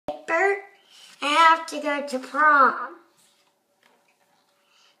have to go to prom.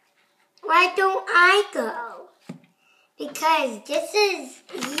 Why don't I go? Because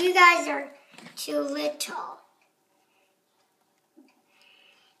you guys are too little.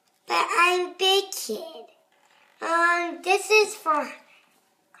 But I'm big kid. This is for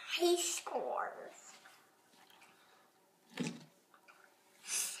high schoolers.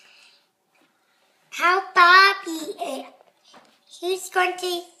 How Bobby, who's going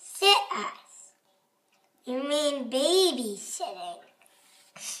to sit us? You mean babysitting?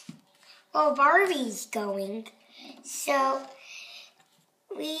 Well, Barbie's going, so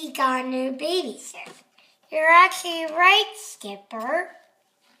we got a new babysitter. You're actually right, Skipper.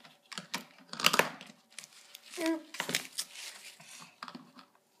 Oops.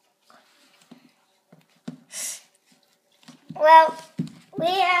 Well, we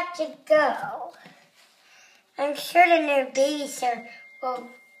have to go. I'm sure the new babysitter will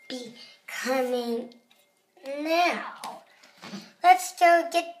be coming now. Let's go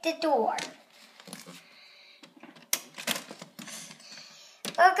get the door.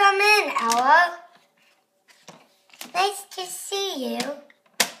 Welcome in, Ella. Nice to see you.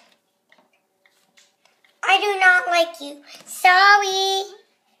 I do not like you. Sorry.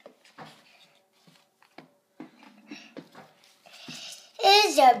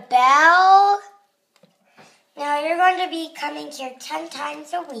 Isabel. Now you're going to be coming here 10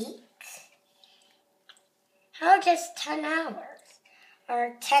 times a week. How just 10 hours?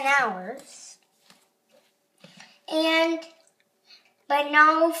 Or 10 hours. But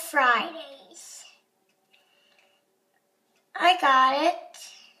no Fridays. I got it.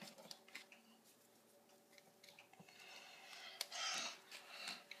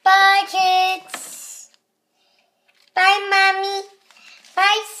 Bye, kids. Bye, Mommy.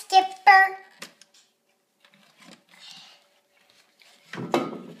 Bye, Skipper.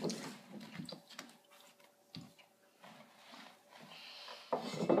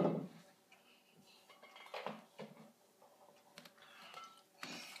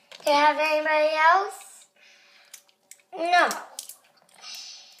 Do you have anybody else? No.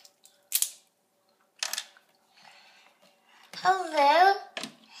 Hello?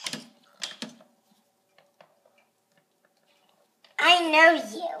 I know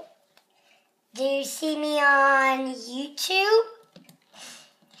you. Do you see me on YouTube?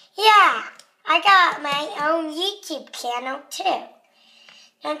 Yeah, I got my own YouTube channel too.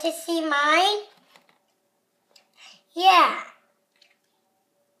 Want to see mine? Yeah.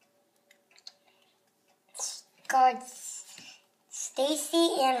 It's called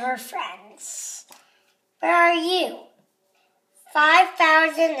Stacy and Her Friends. Where are you?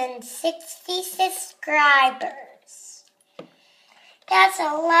 5,060 subscribers. That's a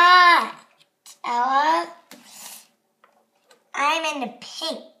lot, Ella. I'm in the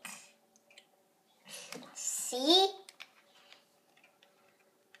pink. See?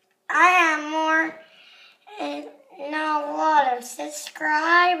 I have not a lot of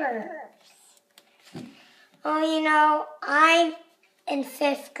subscribers. Oh, I'm in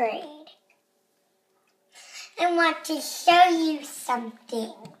 5th grade. I want to show you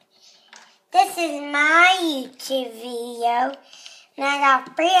something. This is my YouTube video, and I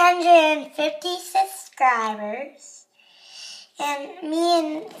got 350 subscribers. And me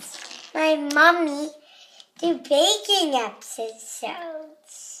and my mommy do baking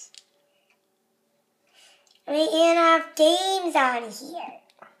episodes. We even have games on here.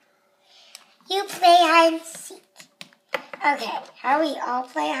 You play hide and seek. Okay, how we all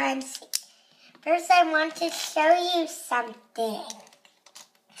play hide and seek. First, I want to show you something.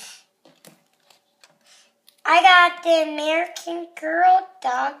 I got the American Girl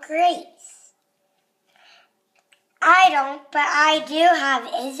dog race. I don't, but I do have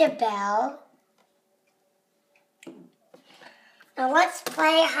Isabel. Now let's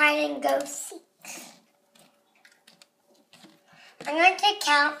play hide and go seek. I'm going to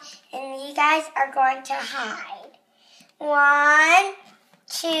count, and you guys are going to hide. 1,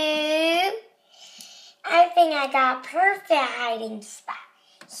 2. I think I got perfect hiding spot.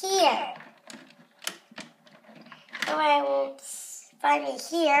 Here. So I won't find me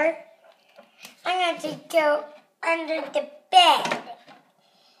here. I'm going to go under the bed.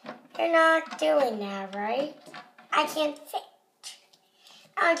 You're not doing that, right? I can't fit.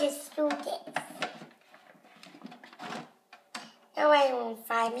 I'll just do this. No one won't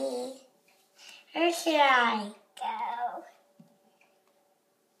find me. Where should I go?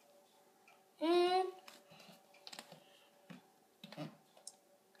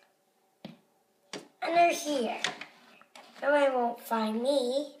 Under here. No one won't find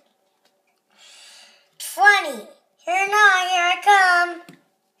me. 20. Here I come.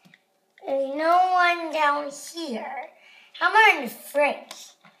 There's no one down here. How about in the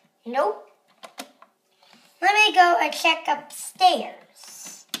fridge? Nope. Let me go and check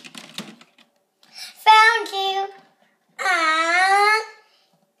upstairs. Found you.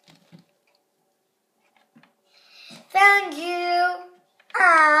 Found you.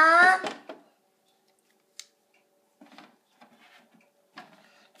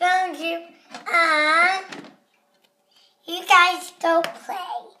 Found you. You guys go play.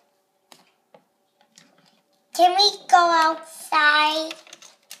 Can we go outside?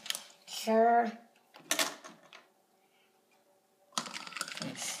 Sure.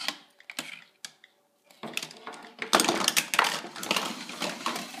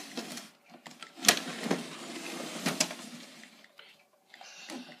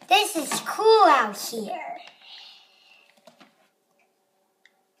 This is cool out here.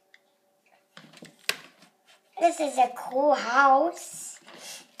 This is a cool house.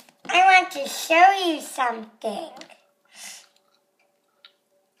 I want to show you something.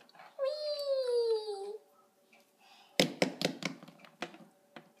 Whee!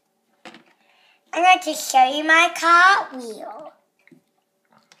 I want to show you my cartwheel.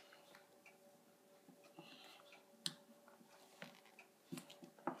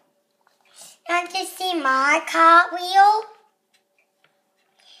 Want to see my cartwheel?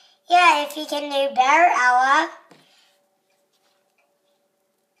 Yeah, if you can do better, Ella.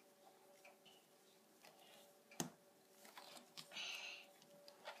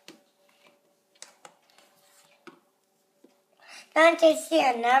 Want to see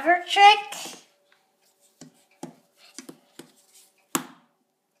another trick?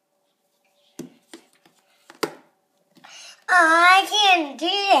 I can't do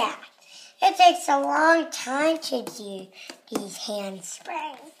that. It takes a long time to do these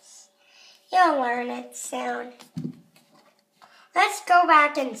handsprings. You'll learn it soon. Let's go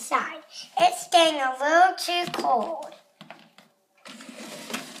back inside. It's getting a little too cold.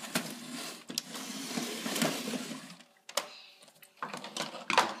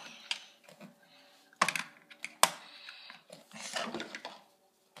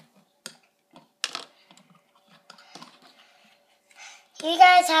 You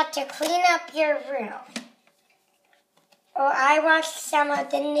guys have to clean up your room. Or I watched some of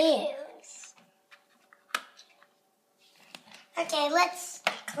the news. Okay, let's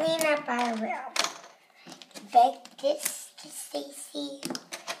clean up our room. Bake this to Stacy.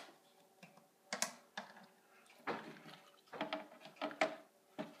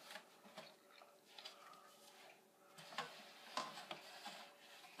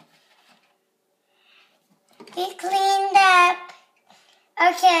 Be cleaned up.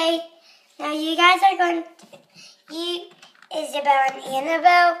 Okay, now you guys are going to, you, Isabel and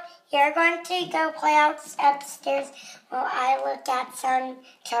Annabelle, you're going to go play out upstairs while I look at some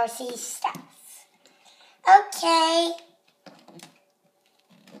Chelsea stuff. Okay.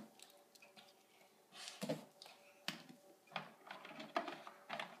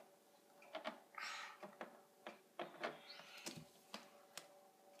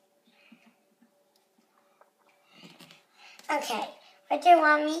 Okay, what do you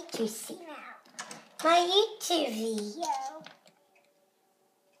want me to see now? My YouTube video.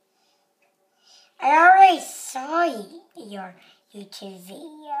 I already saw your YouTube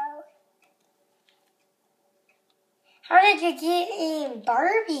video. How did you get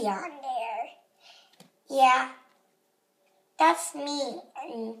Barbie on there? Yeah, that's me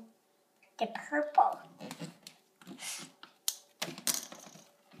in the purple.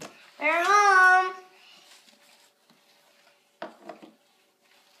 We're home.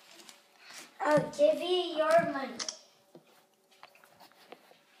 I'll give you your money.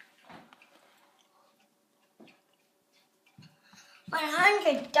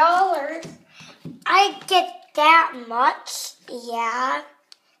 $100? I get that much? Yeah.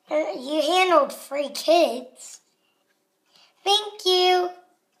 You handled 3 kids. Thank you.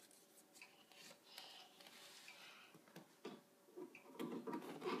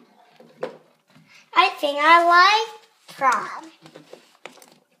 I think I like prom.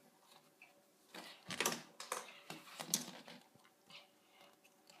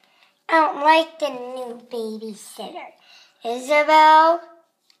 I don't like the new babysitter. Isabel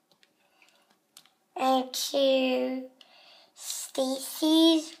and to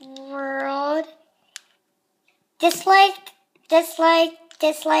Stacy's world. Dislike, dislike,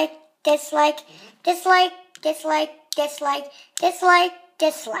 dislike, dislike, dislike, dislike, dislike, dislike,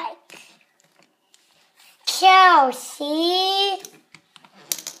 dislike. Chelsea.